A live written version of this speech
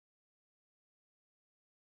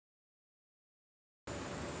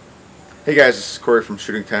Hey guys, this is Corey from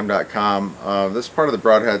shootingtime.com. This part of the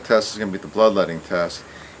Broadhead test is going to be the bloodletting test.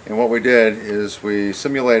 And what we did is we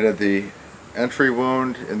simulated the entry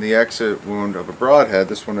wound and the exit wound of a broadhead.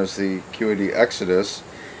 This one is the QAD Exodus.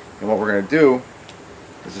 And what we're going to do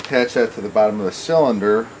is attach that to the bottom of the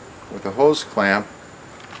cylinder with a hose clamp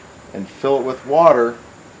and fill it with water.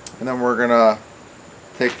 And then we're going to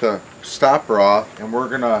take the stopper off and we're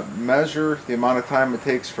going to measure the amount of time it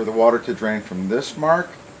takes for the water to drain from this mark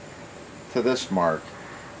to this mark,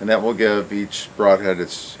 and that will give each broadhead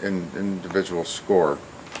its individual score.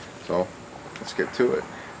 So let's get to it.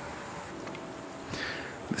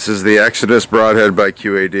 This is the Exodus broadhead by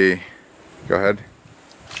QAD. Go ahead.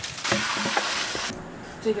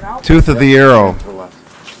 Take it out. Tooth of the arrow.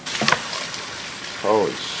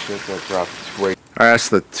 Holy shit, that dropped its weight. Alright, that's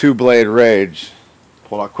the 2-blade Rage.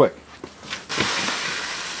 Pull out quick.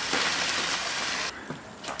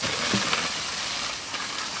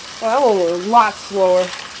 Well, that one was a lot slower.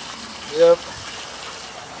 Yep.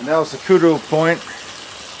 And that was the kudu point.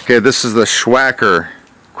 Okay, this is the Schwacker.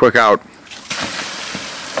 Quick out.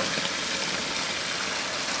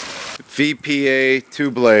 VPA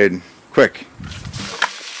 2-blade. Quick.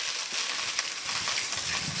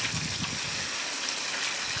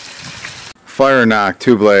 Fire knock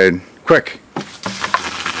 2-blade. Quick.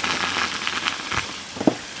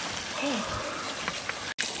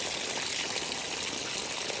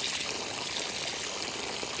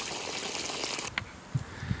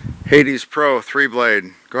 Hades Pro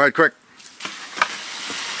 3-blade. Go ahead, quick.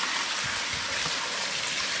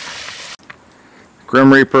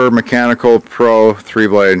 Grim Reaper Mechanical Pro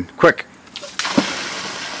 3-blade. Quick.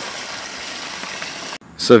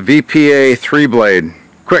 It's a VPA 3-blade.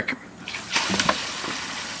 Quick.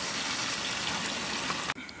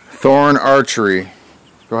 Thorn Archery.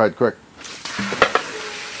 Go ahead, quick.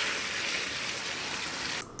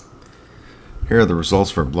 Here are the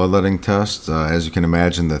results for bloodletting test. As you can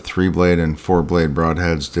imagine, the 3-blade and 4-blade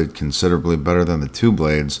broadheads did considerably better than the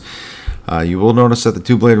 2-blades. You will notice that the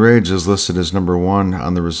 2-blade Rage is listed as number 1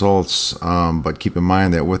 on the results, but keep in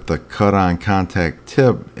mind that with the cut-on contact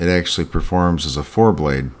tip, it actually performs as a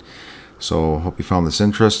 4-blade. So hope you found this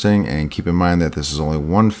interesting, and keep in mind that this is only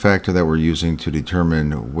one factor that we're using to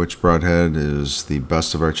determine which broadhead is the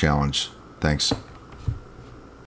best of our challenge. Thanks.